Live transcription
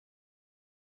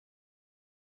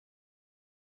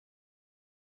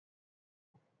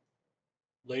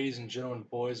Ladies and gentlemen,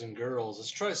 boys and girls, let's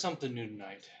try something new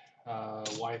tonight.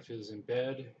 Wife is in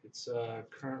bed. It's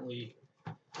currently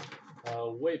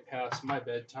way past my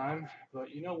bedtime,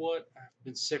 but you know what? I've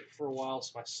been sick for a while,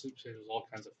 so my sleep schedule is all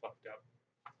kinds of fucked up.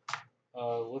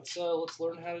 Let's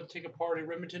learn how to take apart a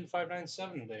Remington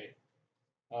 597 today.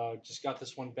 Just got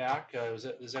this one back. This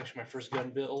is actually my first gun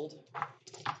build,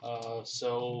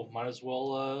 so might as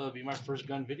well be my first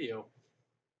gun video.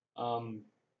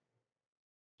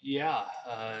 Yeah,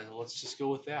 let's just go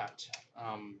with that.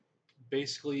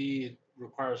 Basically, it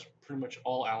requires pretty much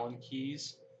all Allen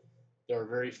keys. There are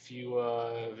very few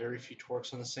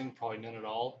torques on this thing, probably none at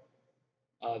all.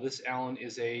 This Allen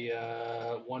is a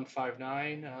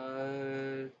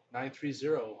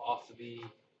 159930 off of the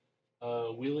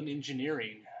Wheeling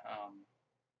Engineering.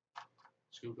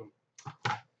 Scoop them.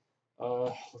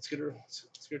 Let's get her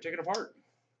taken apart.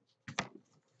 Got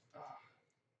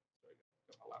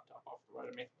my laptop off the right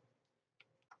of me.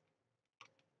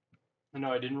 No,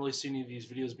 I didn't really see any of these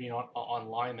videos being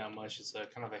online that much. It's a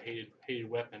kind of a hated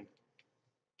weapon.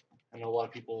 I know a lot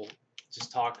of people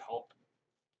just talk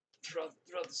throughout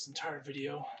this entire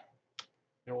video.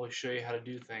 They don't really show you how to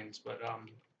do things, but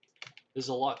there's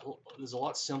a lot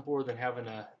simpler than having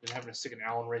to stick an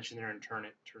Allen wrench in there and turn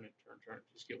it.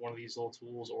 Just get one of these little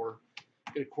tools, or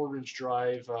get a 1/4-inch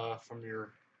drive from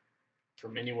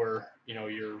anywhere, you know,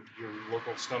 your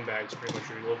local scumbags, pretty much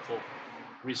your local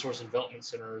resource and development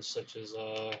centers such as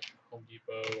Home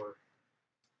Depot or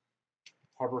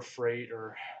Harbor Freight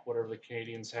or whatever the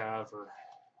Canadians have, or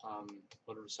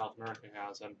whatever South America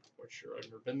has. I'm quite sure. I've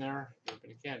never been there, never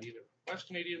been to Canada either. Wife's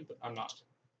Canadian, but I'm not.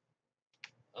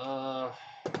 Got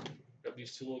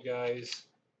these two little guys.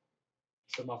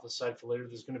 Set them off the side for later.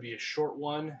 There's going to be a short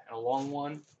one and a long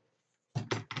one.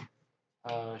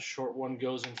 Short one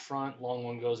goes in front, long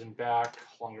one goes in back.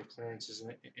 Longer clearances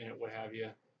in it, what have you.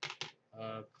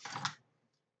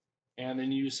 And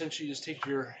then you essentially just take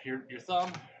your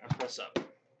thumb and press up.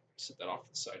 Set that off to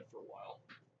the side for a while.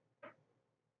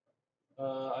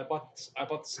 I bought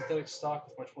the synthetic stock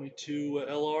with my 22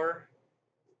 LR,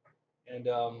 and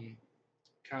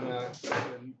kind of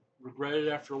regretted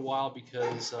it after a while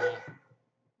because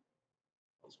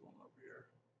what's going on over here?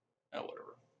 Oh,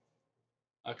 whatever.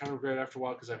 I kind of regret it after a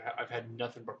while because I've had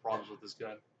nothing but problems with this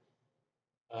gun.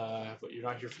 But you're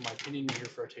not here for my opinion. You're here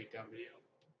for a takedown video.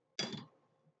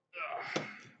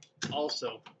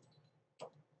 Also,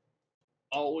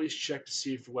 always check to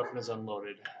see if your weapon is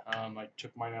unloaded. I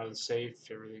took mine out of the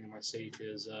safe. Everything in my safe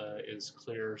is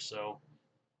clear, so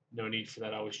no need for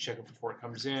that. I always check it before it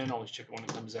comes in. Always check it when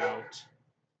it comes out.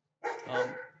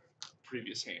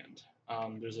 Previous hand.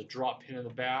 There's a drop pin in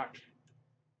the back,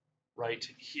 right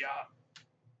here.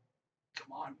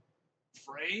 Come on,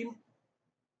 frame.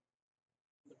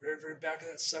 The very back of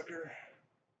that sucker.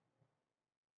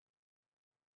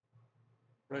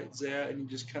 Right there, and you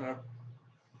just kind of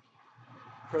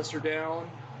press her down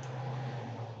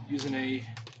using a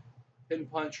pin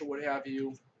punch or what have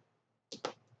you,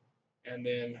 and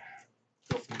then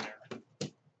go from there.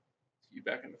 You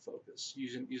back into focus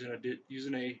using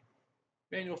a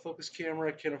manual focus camera.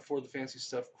 I can't afford the fancy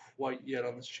stuff quite yet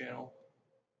on this channel,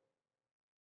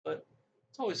 but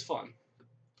it's always fun.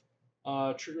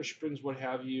 Trigger springs, what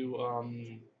have you.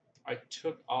 I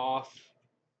took off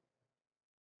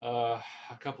a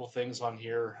couple things on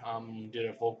here. Did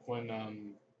a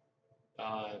Volquin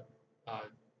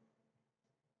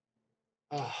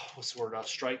what's the word?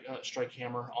 Strike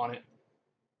hammer on it,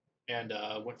 and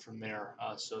went from there.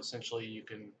 So essentially, you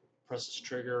can press this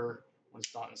trigger when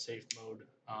it's not in safe mode.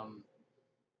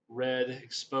 Red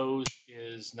exposed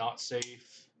is not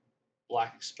safe.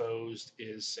 Black exposed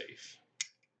is safe,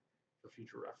 for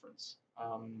future reference.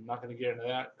 Not going to get into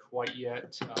that quite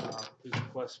yet. Please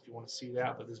request if you want to see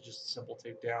that, but this is just a simple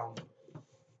takedown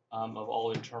of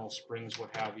all internal springs,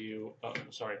 what have you.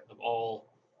 Of all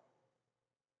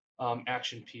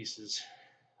action pieces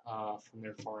from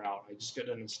there far out. I just got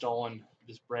done installing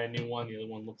this brand new one. The other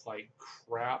one looked like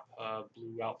crap.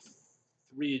 Blew out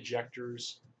 3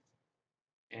 ejectors,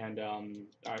 and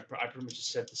I pretty much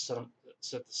just set the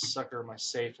sucker in my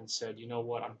safe and said, you know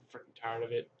what, I'm freaking tired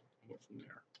of it, and went from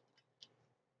there.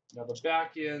 Now the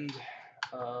back end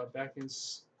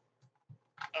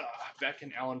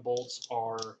Allen bolts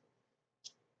are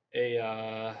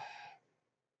a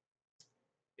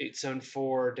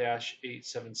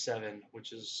 874-877,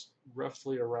 which is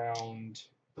roughly around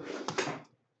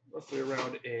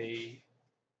a.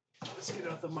 Let's get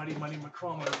out the mighty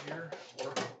micrometer here,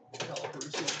 or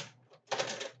calipers here.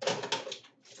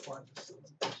 Find the sons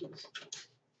of bitches.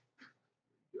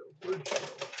 There you go.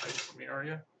 Nice from the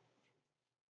area.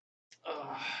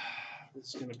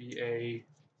 This is going to be a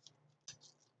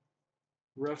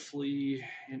roughly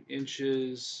in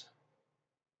inches,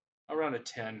 around a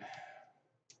 10.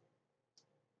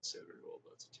 So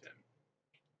that's a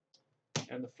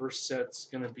 10. And the first set's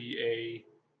going to be a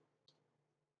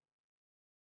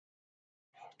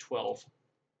 12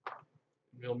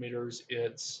 millimeters.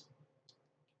 It's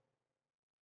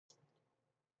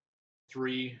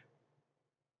 3,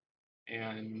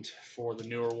 and for the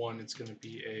newer one, it's going to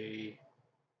be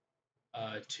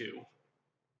a 2,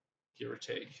 give or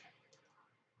take.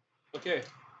 Okay,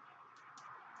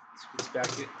 let's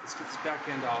get this back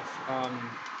end off. I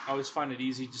always find it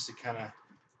easy just to kind of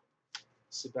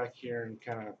sit back here and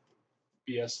kind of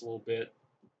BS a little bit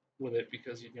with it,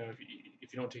 because if you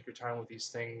don't take your time with these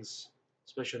things,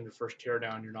 especially on your first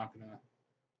teardown, you're not gonna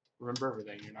remember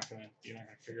everything. You're not gonna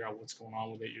figure out what's going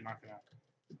on with it. You're not gonna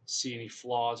see any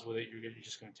flaws with it. You're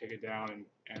just gonna take it down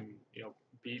and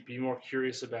be more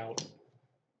curious about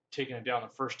taking it down the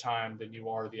first time than you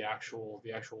are the actual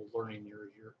learning your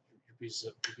piece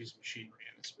of machinery.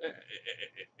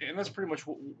 And that's pretty much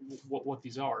what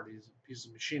these are. These pieces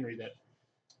of machinery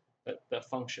that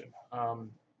function.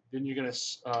 Then you're going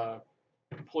to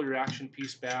pull your action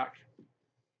piece back.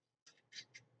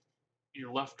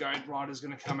 Your left guide rod is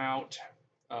going to come out.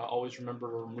 Always remember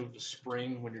to remove the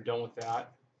spring when you're done with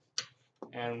that.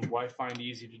 And what I find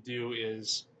easy to do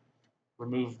is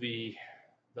remove the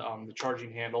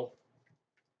charging handle,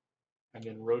 and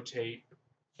then rotate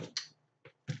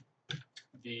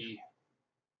the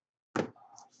I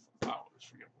always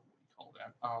forget what you call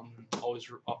that.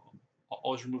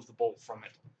 Always remove the bolt from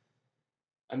it,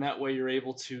 and that way you're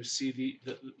able to see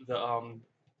the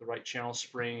right channel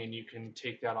spring, and you can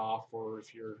take that off. Or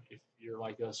if you're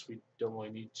like us, we don't really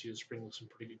need to. The spring looks in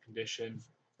pretty good condition,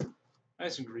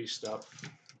 nice and greased up.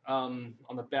 On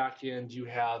the back end, you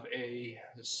have a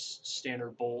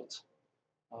standard bolt,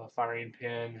 firing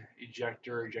pin,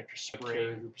 ejector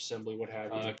spring, group assembly, what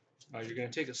have you. You're going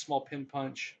to take a small pin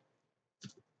punch.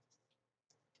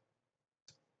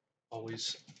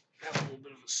 Always have a little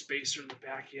bit of a spacer in the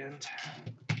back end.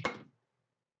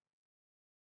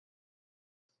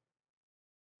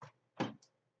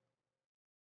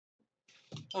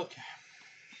 Okay.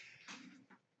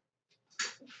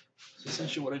 So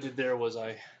essentially what I did there was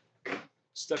I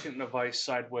stuck it in a vise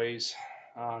sideways,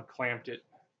 clamped it,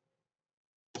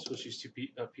 switched these two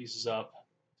pieces up,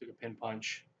 took a pin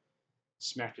punch,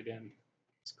 smacked it in.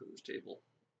 Let's go to this table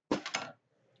a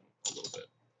little bit.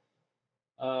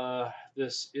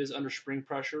 This is under spring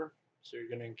pressure, so you're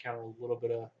going to encounter a little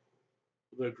bit of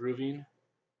grooving.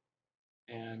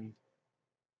 And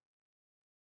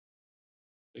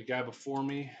the guy before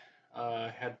me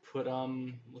had put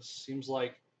seems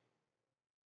like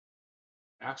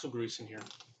axle grease in here.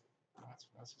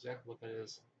 That's exactly what that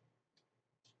is.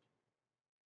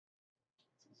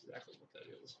 That's exactly what that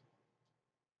is.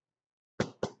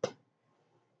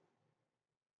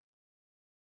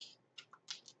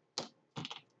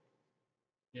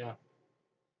 Yeah.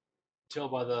 Tell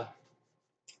by the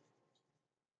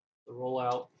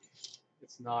rollout,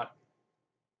 it's not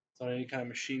any kind of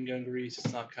machine gun grease.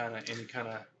 It's not any kind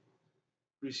of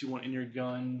grease you want in your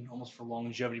gun, almost for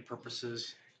longevity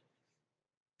purposes.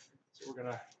 So we're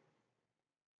gonna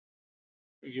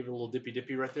give it a little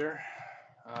dippy right there.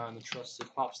 And the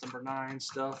trusted Pops number 9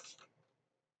 stuff.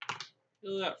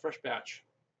 Look at that, fresh batch.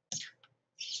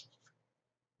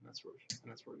 And that's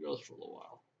where it goes for a little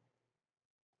while.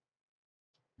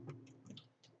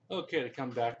 Okay, to come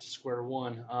back to square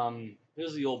one.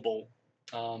 Here's the old bolt.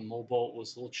 Old bolt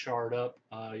was a little charred up,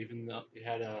 even though it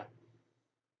had a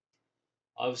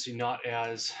obviously not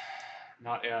as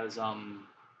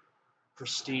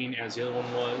pristine as the other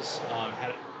one was.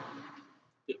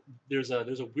 There's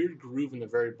a weird groove in the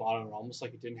very bottom, almost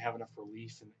like it didn't have enough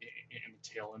relief in the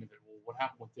tail end of it. Well, what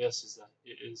happened with this is that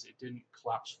it didn't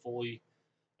collapse fully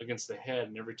against the head,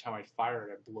 and every time I fired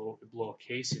it, I'd blow a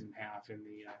casing in half in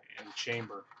the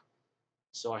chamber.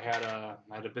 So I had a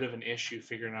bit of an issue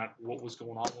figuring out what was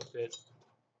going on with it,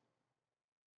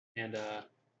 and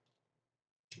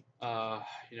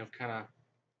kind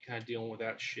of dealing with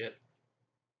that shit.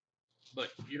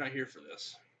 But you're not here for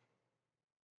this.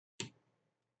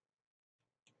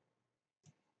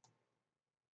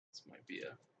 This might be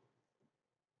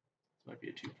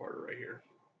a two-parter right here.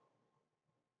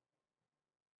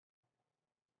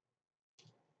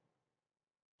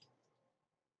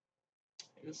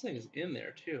 This thing is in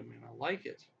there too, man. I like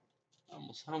it. I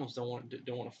almost don't want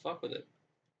to fuck with it.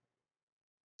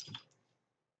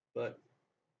 But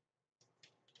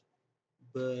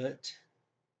we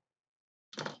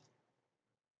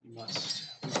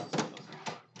must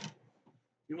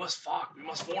fuck. We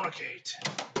must fornicate.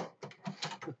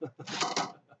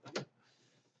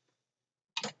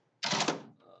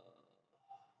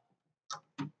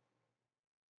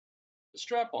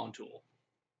 strap-on tool.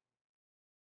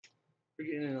 We're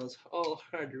getting in those all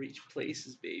hard to reach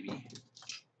places, baby.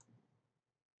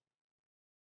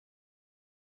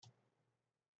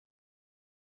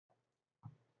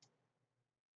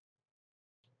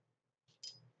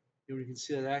 You can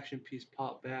see that action piece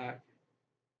pop back.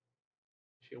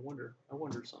 Actually, I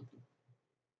wonder something.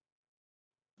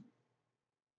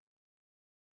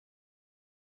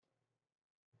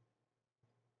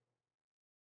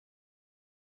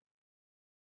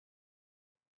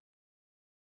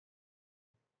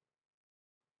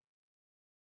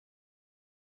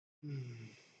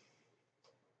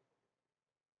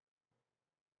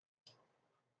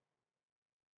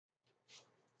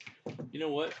 You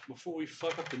know what? Before we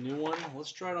fuck up the new one,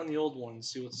 let's try it on the old one and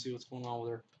see what's going on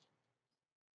with her.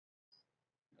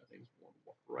 That thing's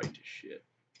right to shit.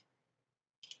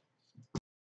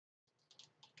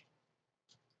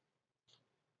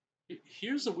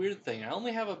 Here's the weird thing. I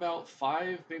only have about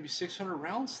 500, maybe 600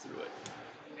 rounds through it,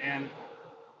 and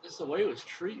just the way it was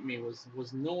treating me was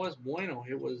no less bueno.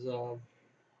 It was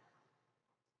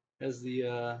as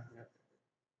the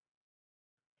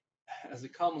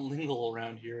common lingo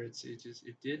around here. It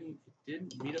didn't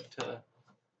meet up to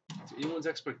anyone's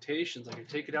expectations. I could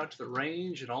take it out to the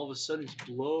range, and all of a sudden just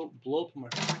blow up in my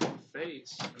freaking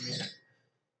face. I mean,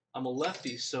 I'm a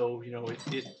lefty, so you know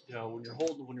when you're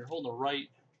holding a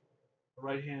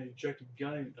right-handed ejected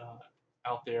gun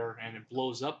out there and it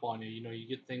blows up on you, you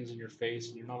get things in your face,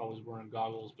 and you're not always wearing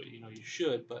goggles, but you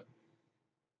should. But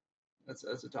that's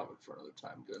a topic for another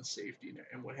time, gun safety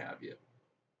and what have you.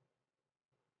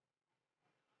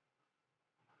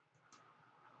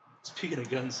 Speaking of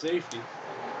gun safety,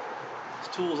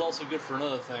 this tool is also good for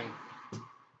another thing.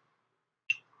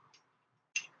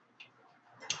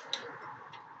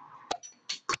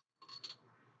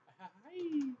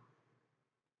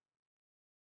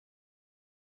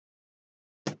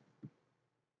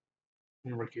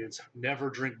 Remember, kids, never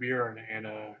drink beer and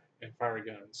fire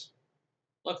guns.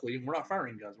 Luckily, we're not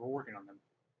firing guns. We're working on them.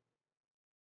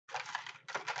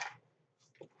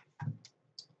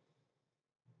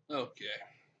 Okay.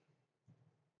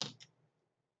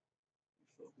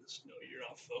 Focus. No, you're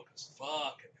not focused.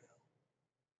 Fucking hell.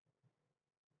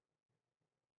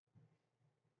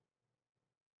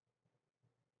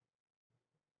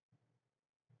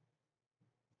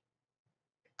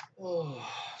 Oh,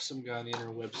 some guy on the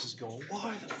interwebs is going,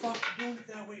 why the fuck are you doing it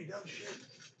that way, you dumb shit?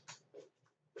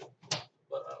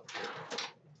 But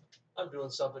I'm doing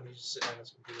something. He's just sitting on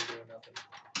his computer doing nothing.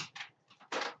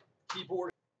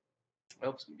 Keyboard. I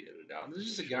hope it's gonna be edited out. There's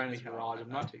just a guy in his garage. I'm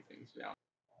not taking things down.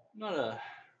 I'm not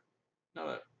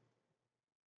a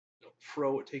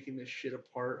pro at taking this shit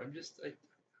apart. I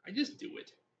just do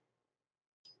it.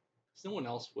 Cause no one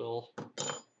else will.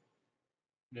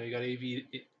 You got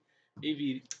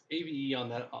AVE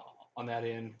on that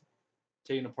end,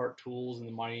 taking apart tools in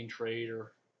the mining trade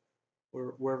or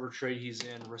wherever trade he's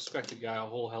in. Respect the guy a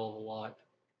whole hell of a lot.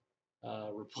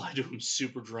 Replied to him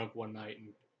super drunk one night,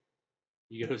 and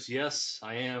he goes, "Yes,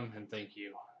 I am, and thank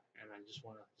you." And I just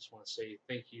want to say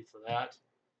thank you for that.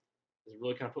 It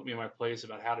really kind of put me in my place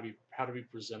about how to be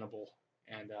presentable,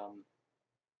 and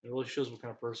it really shows what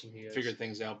kind of person he is. Figured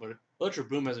things out, but Electric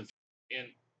Boom hasn't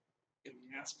in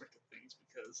the aspect of things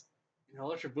because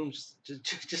Electric Boom's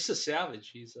just a savage.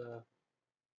 He's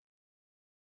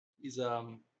he's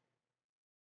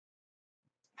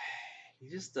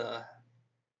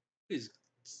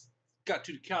got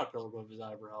two caterpillar above his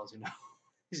eyebrows.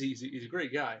 he's a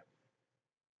great guy.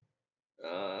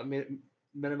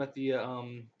 Met him at the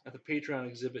Patreon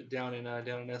exhibit down in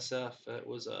SF. It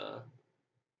was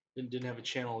didn't have a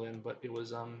channel then, but it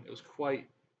was quite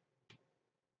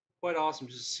awesome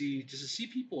just to see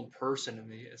people in person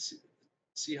and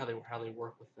see how they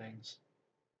work with things.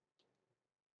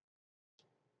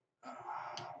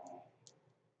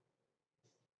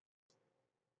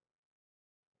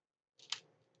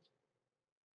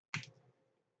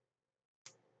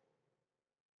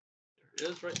 There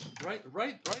it is,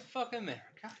 right fucking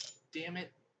there. God damn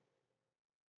it.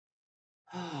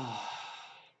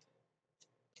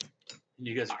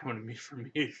 You guys are coming to me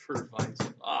for advice.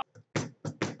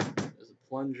 There's a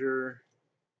plunger.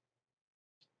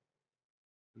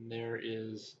 And there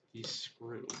is the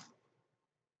screw.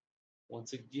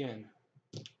 Once again,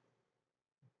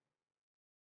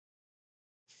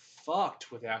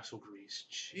 fucked with axle grease.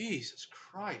 Jesus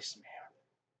Christ, man.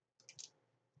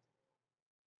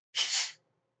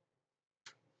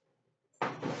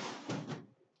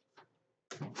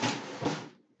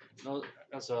 No,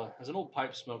 as an old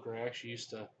pipe smoker, I actually used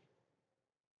to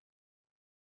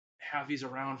have these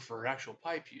around for actual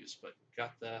pipe use, but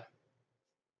got the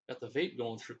vape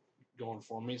going going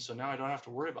for me, so now I don't have to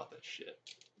worry about that shit.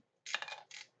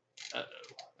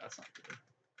 Uh-oh, that's not good.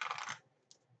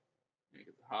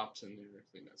 Get the hops in there,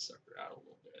 clean that sucker out a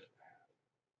little bit.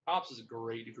 Hops is a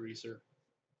great degreaser.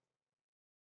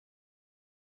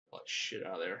 All that shit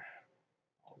out of there.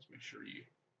 Always make sure you.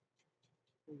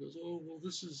 He goes, oh well,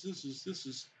 this is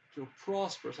you know,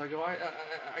 prosperous. I go,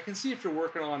 I can see if you're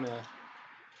working on a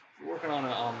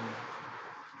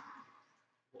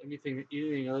anything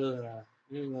other than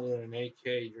an AK,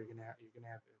 you're gonna have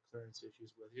clearance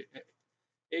issues with it.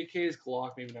 AKs,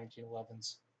 Glock, maybe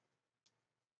 1911s.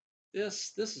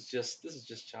 This is just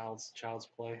child's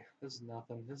play. This is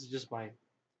nothing. This is just my.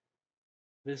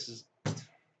 This is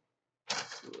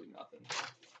really nothing.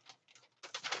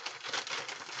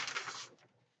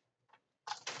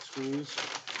 Screws.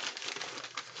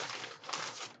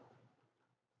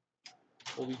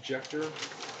 Old ejector.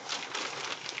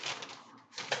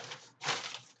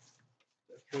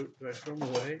 Did I throw them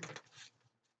away?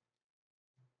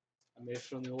 I may have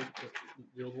thrown the old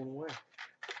one away.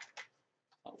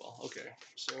 Oh well, okay.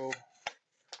 So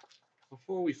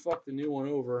before we fuck the new one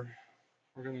over,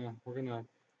 we're gonna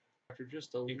factor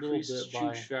just a little bit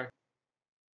by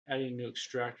adding a new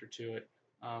extractor to it.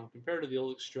 Compared to the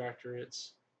old extractor,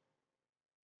 it's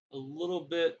a little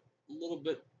bit.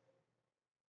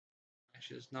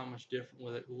 Actually, there's not much different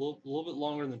with it. A little bit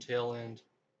longer in the tail end.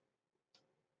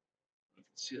 I don't know if you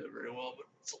can see that very well, but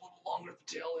it's a little longer at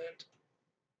the tail end.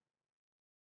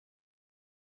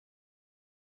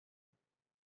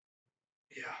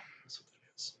 Yeah, that's what that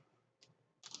is.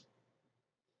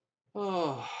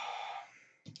 Oh,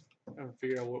 I haven't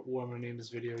figured out what I'm gonna name this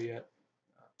video yet.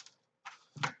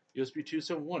 USB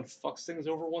 271 fucks things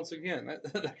over once again.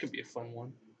 That could be a fun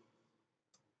one.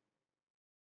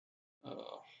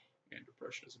 Man,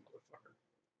 depression is a motherfucker.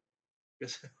 I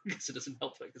guess it doesn't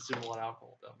help that I consume a lot of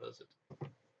alcohol, though, does it?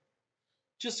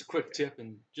 Just a quick tip,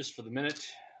 and just for the minute,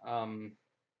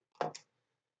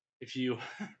 if you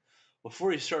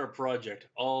before you start a project,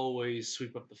 always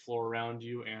sweep up the floor around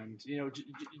you, and you know,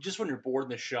 just when you're bored in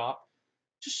the shop,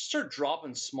 just start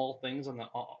dropping small things on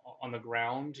the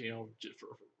ground, you know,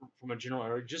 from a general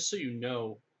area, just so you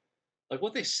know, like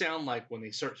what they sound like when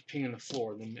they start pinging the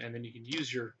floor, and then you can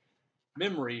use your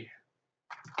memory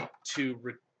to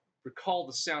recall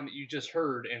the sound that you just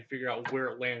heard and figure out where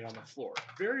it landed on the floor.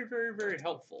 Very, very, very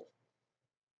helpful.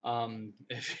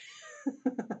 If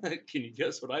can you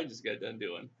guess what I just got done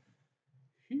doing?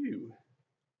 Phew,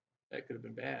 that could have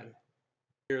been bad.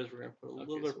 Here's we're gonna put a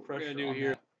little bit of pressure on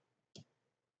here.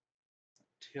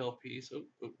 Tail piece.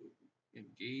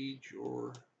 Engage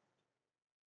your.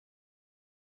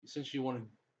 Essentially, you want to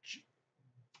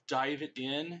dive it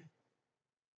in,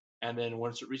 and then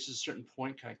once it reaches a certain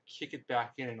point, kind of kick it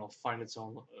back in, and it'll find its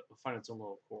own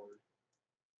little chord.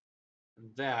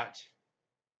 And that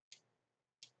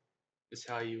is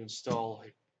how you install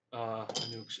a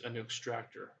new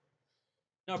extractor.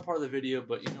 Not part of the video,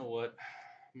 but you know what?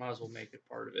 Might as well make it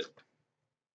part of it.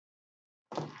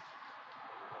 It'll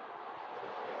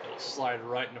slide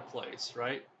right into place,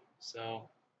 right?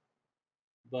 So,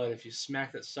 but if you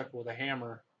smack that sucker with a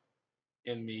hammer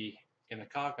in the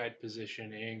cockeyed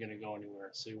position, it ain't gonna go anywhere.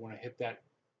 So you want to hit that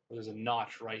where there's a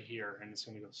notch right here, and it's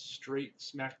gonna go straight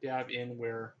smack dab in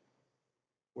where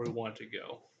we want it to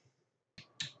go.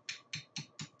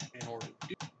 In order to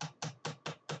do,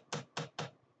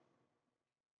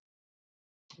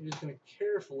 I'm just gonna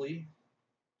carefully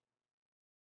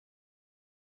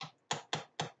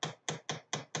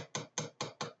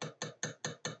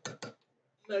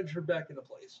nudge her back into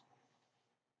place,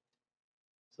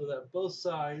 so that both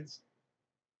sides,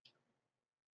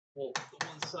 well, the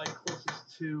one side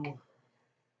closest to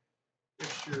the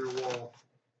exterior wall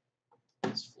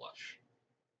is flush.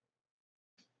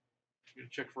 You're gonna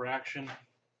check for action.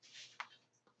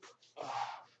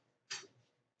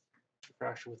 For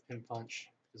action with pin punch,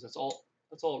 because that's all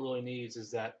it really needs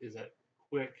is that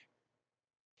quick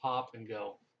pop and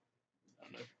go. I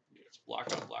don't know, it's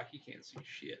black on black, you can't see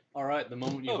shit. All right, the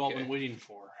moment you've all been waiting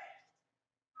for.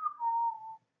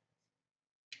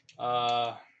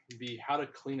 Be how to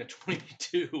clean a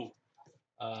 22,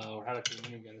 or how to clean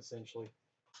a minigun, essentially.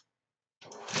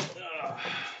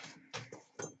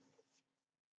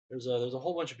 There's a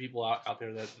whole bunch of people out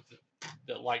there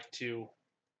that like to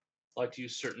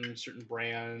use certain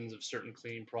brands of certain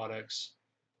cleaning products.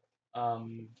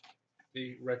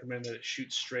 They recommend that it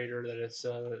shoots straighter, that it's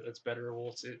better.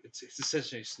 Well, it's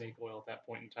essentially snake oil at that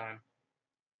point in time.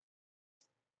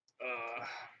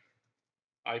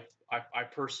 I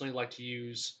personally like to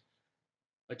use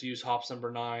hops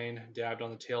number 9 dabbed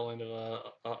on the tail end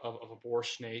of a boar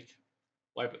snake.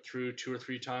 wipe it through 2 or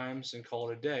 3 times, and call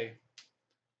it a day.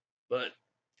 But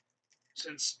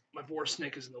since my bore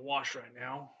snake is in the wash right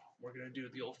now, we're going to do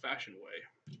it the old-fashioned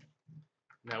way.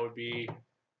 And that would be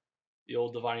the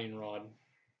old divining rod.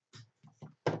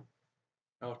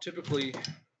 Now, typically,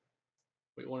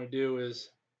 what you want to do is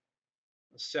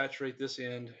saturate this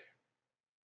end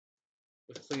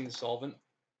with clean solvent.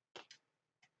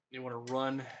 You want to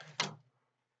run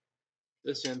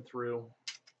this end through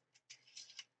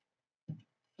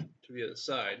to the other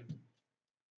side,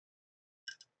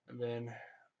 and then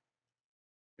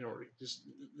just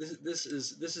this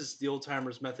is the old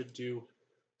timers method to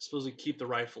supposedly keep the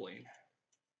rifling,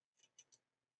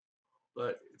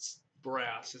 but it's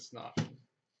brass. It's not.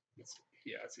 It's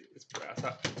brass.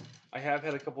 I have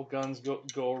had a couple guns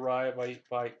go awry by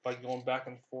going back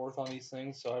and forth on these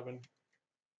things, so I've been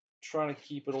trying to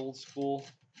keep it old school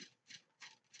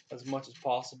as much as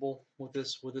possible with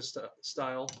this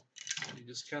style. You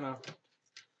just kind of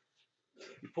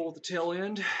pull with the tail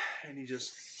end, and you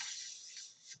just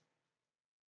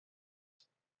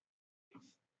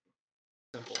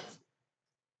simple.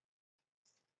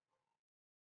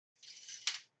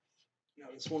 Now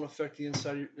this won't affect the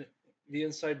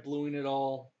inside bluing at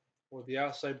all, or the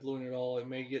outside bluing at all. It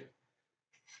may get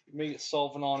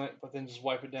solvent on it, but then just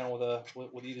wipe it down with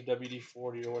either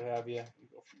WD-40 or what have you, and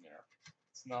go from there.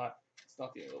 It's not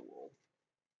the end of the world.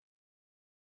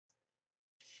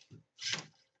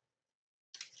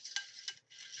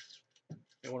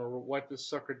 You want to wipe this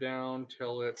sucker down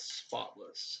till it's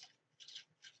spotless.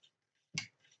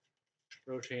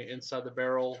 Rotate inside the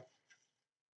barrel,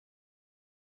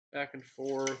 back and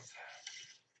forth.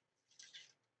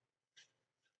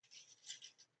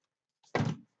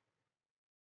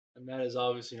 And that is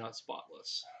obviously not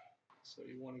spotless. So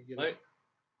you want to get it.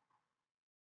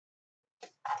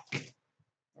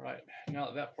 All right,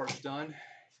 now that part's done,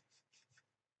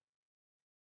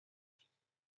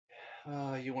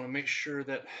 you want to make sure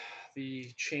that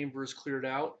the chamber is cleared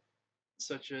out,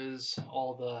 such as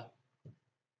all the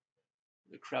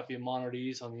crappy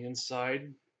ammonities on the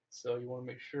inside. So you want to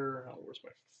make sure, oh, where's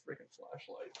my freaking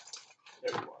flashlight?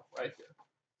 There you are, right there.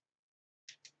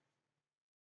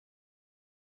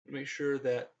 Make sure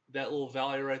that little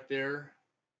valley right there,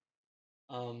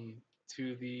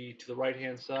 to the right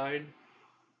hand side,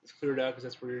 is cleared out, because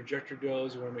that's where your ejector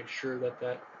goes. You want to make sure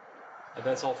that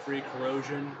that's all free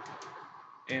corrosion.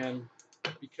 And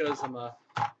because I'm a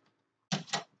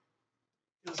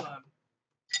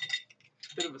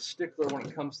bit of a stickler when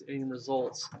it comes to any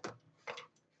results,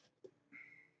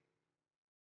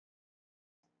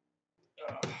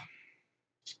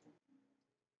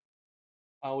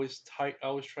 I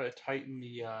always try to tighten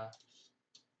the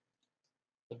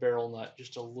barrel nut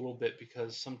just a little bit,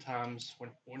 because sometimes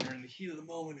when you're in the heat of the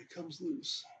moment, it comes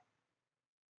loose.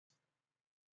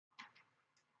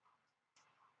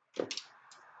 And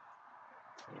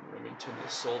Remington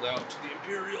is sold out to the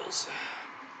Imperials.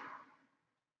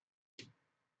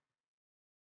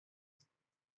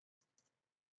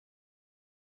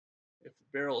 If the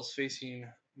barrel is facing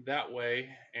that way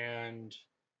and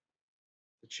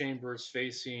the chamber is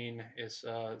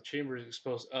the chamber is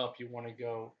exposed up, you want to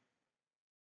go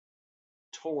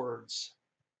towards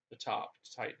the top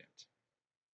to tighten it.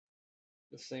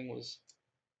 This thing was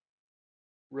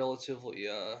relatively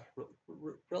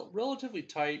relatively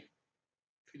tight.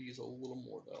 Could use a little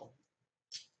more though.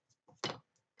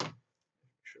 Make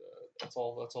sure that's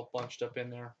all bunched up in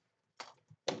there.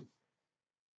 Let's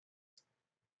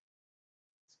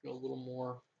go a little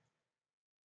more.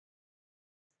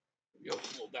 There we go, a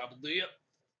little dabble do ya.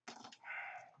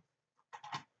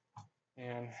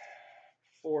 And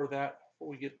before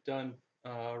we get done,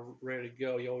 ready to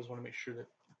go, you always want to make sure that.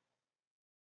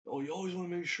 Oh, you always want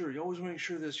to make sure. You always want to make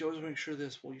sure this. You always want to make sure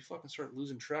this. Well, you fucking start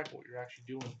losing track of what you're actually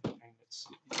doing, and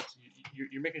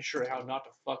you're making sure how not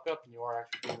to fuck up, and you are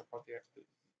actually doing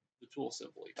the tool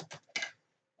simply.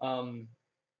 Where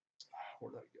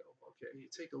did I go? Okay, you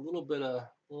take a little bit of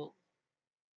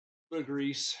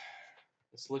grease.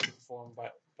 It's liquid form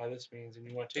by this means, and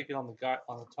you want to take it on the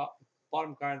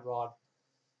bottom guide rod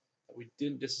that we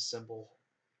didn't disassemble,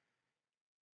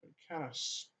 and kind of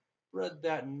spread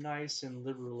that nice and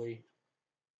liberally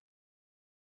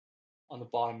on the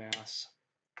bottom mass.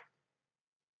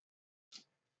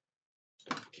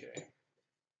 Okay.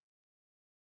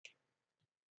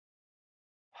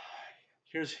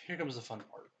 Here comes the fun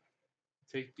part.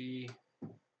 Take the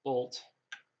bolt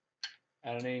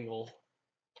at an angle.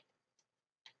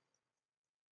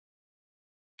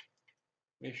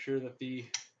 Make sure that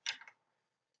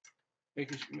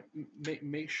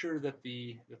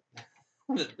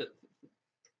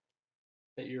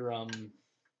that your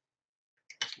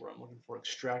where I'm looking for.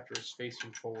 Extractor is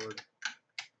facing forward.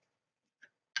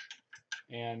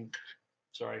 And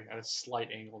sorry, at a slight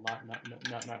angle, not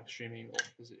extreme angle,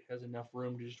 because it has enough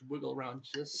room to just wiggle around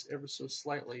just ever so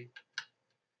slightly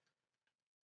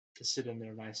to sit in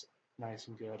there nice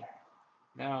and good.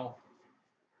 Now,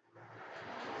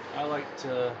 I like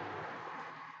to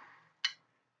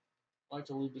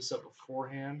lube this up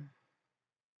beforehand.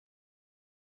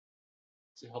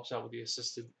 So it helps out with the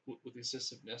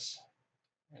assistiveness.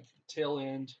 And for the tail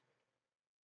end,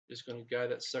 just going to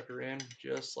guide that sucker in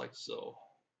just like so.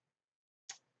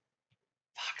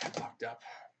 Fuck, I fucked up.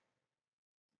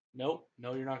 Nope,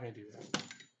 no, you're not going to do that.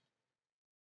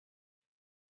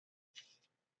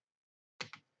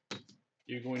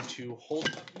 You're going to hold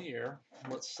it up in the air,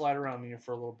 let it slide around in here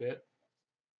for a little bit,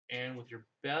 and with your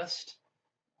best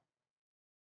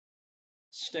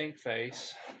stank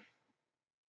face,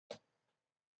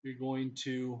 you're going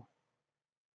to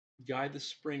guide the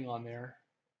spring on there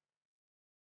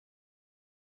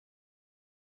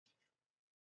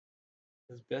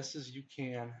as best as you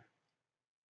can.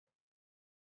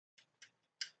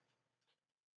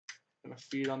 Kind of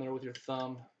feed on there with your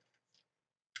thumb.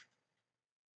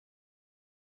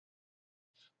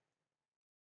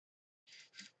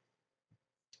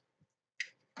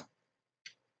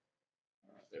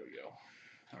 There we go.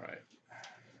 All right.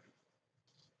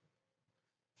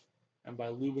 And by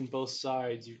lubing both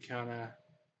sides, you kind of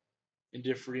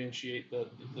differentiate the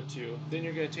two. Then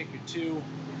you're going to take your two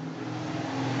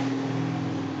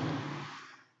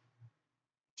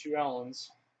Allens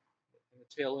and the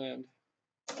tail end.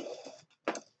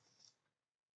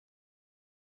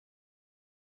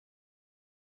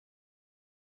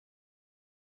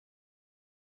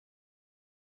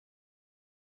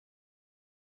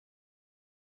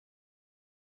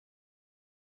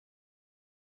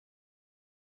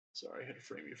 Sorry, I had to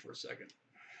frame you for a second.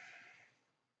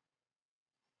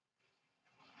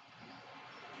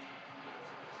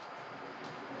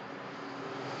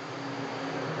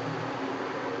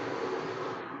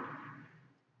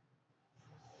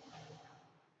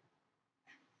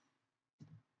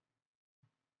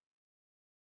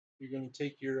 You're going to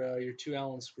take your two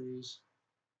Allen screws,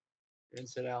 your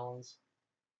inset Allens,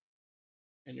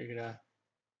 and you're going to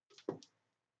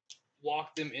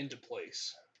walk them into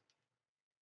place.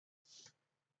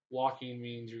 Walking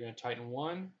means you're going to tighten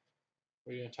one,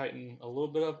 or you're going to tighten a little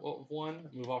bit of one,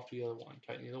 move off to the other one.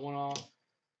 Tighten the other one off,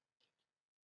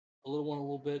 a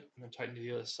little bit, and then tighten to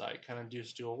the other side. Kind of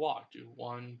just do a walk. Do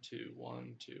 1, 2,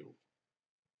 1, 2.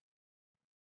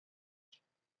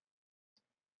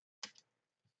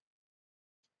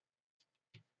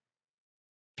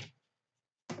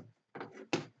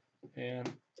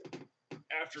 And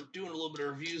after doing a little bit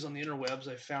of reviews on the interwebs,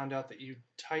 I found out that you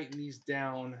tighten these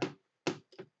down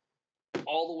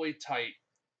all the way tight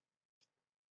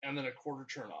and then a quarter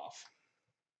turn off.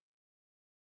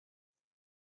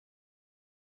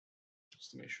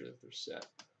 Just to make sure that they're set.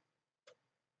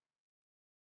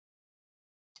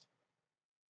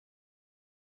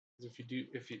 If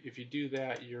you do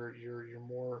that, you're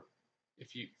more,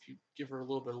 if you give her a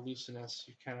little bit of looseness,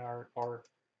 you kind of are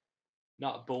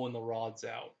not bowing the rods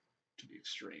out to the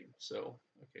extreme. So,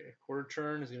 okay, quarter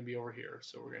turn is going to be over here.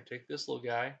 So we're going to take this little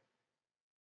guy,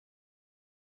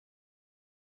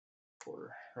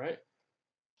 quarter, right?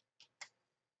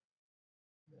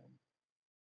 Then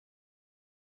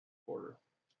quarter,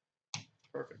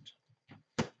 perfect.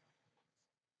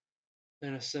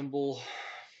 Then assemble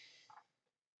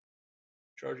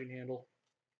charging handle.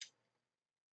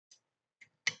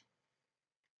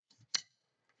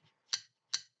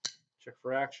 Check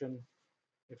for action.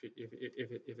 If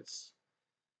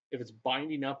it's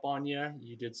binding up on you,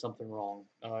 you did something wrong.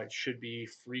 It should be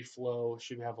free flow. It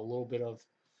should have a little bit of.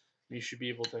 You should be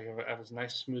able to have a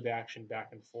nice smooth action back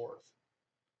and forth,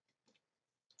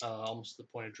 almost to the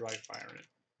point of dry firing it.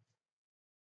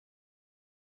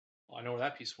 Well, I know where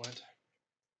that piece went.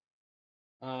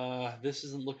 This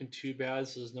isn't looking too bad,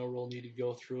 so there's no real need to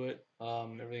go through it.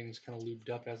 Everything's kind of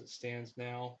lubed up as it stands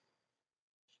now.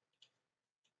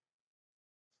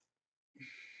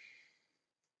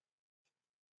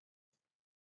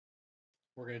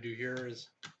 What we're going to do here is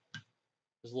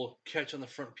there's a little catch on the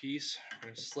front piece. We're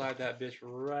going to slide that bitch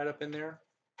right up in there.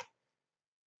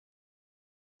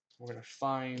 We're going to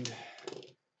find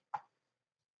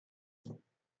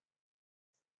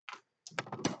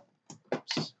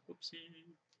oopsie,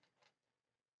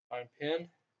 find pin,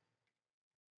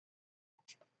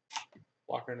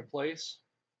 lock her into place,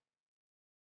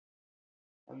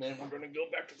 and then we're going to go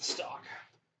back to the stock.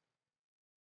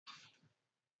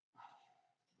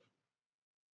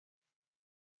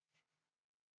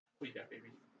 What you got, baby?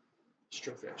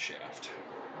 stroke that shaft.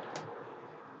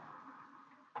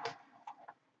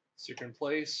 Stick her in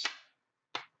place,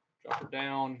 drop her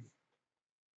down.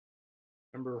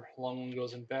 Remember, long one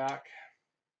goes in back,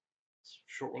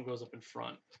 short one goes up in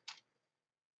front.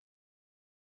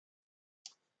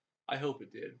 I hope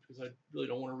it did, because I really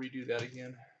don't want to redo that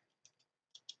again.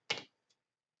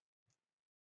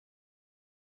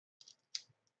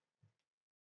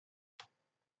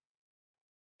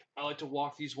 I like to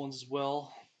walk these ones as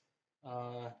well.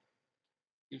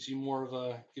 Gives you more of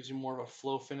a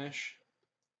flow finish.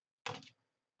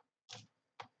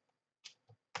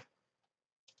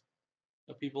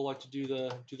 Now, people like to do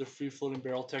the free floating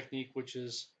barrel technique, which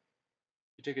is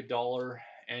you take $1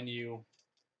 and you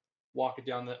walk it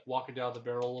down the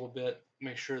barrel a little bit.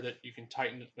 Make sure that you can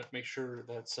tighten it. Make sure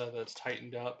that's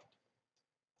tightened up,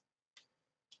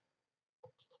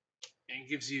 and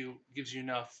gives you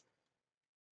enough.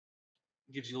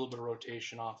 Gives you a little bit of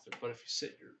rotation off it. But if you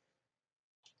sit your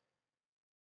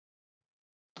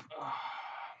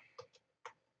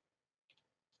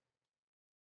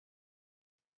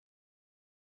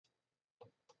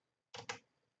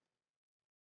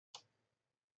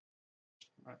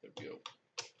All right, there we go.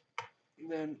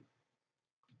 And then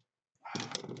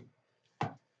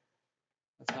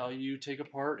that's how you take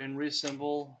apart and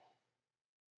reassemble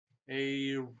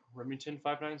a Remington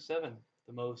 597,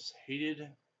 the most hated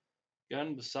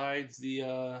gun besides the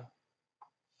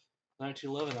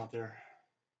 1911 out there.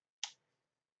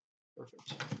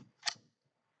 Perfect.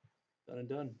 Done and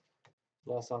done.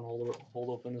 Last on hold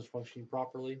open is functioning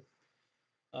properly.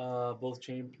 Both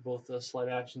slide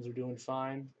actions are doing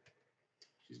fine.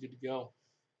 She's good to go.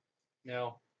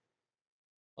 Now,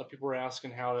 a lot of people are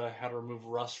asking how to remove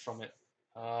rust from it.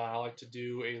 I like to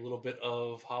do a little bit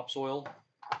of hops oil.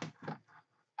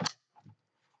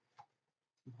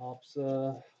 Hops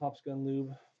gun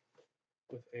lube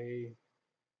with the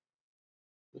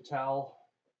towel,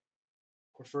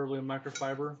 preferably a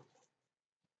microfiber,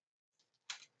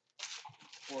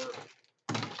 or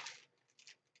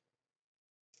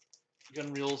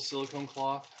gun reel silicone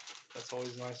cloth. That's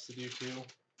always nice to do too.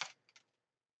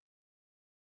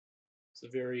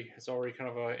 It's already kind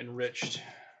of a enriched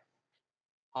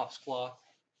hops cloth.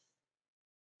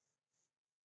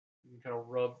 You can kind of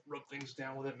rub things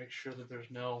down with it, make sure that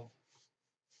there's no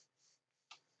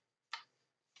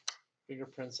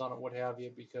fingerprints on it, what have you,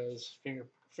 because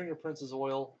fingerprints is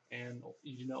oil, and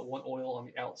you do not want oil on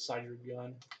the outside of your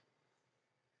gun,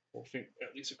 or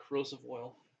at least a corrosive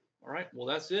oil. All right, well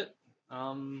that's it.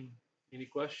 Any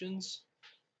questions,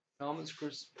 comments,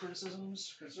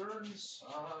 criticisms, concerns?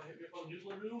 Hit me up on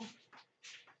Newsletter,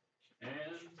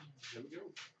 and there we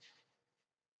go.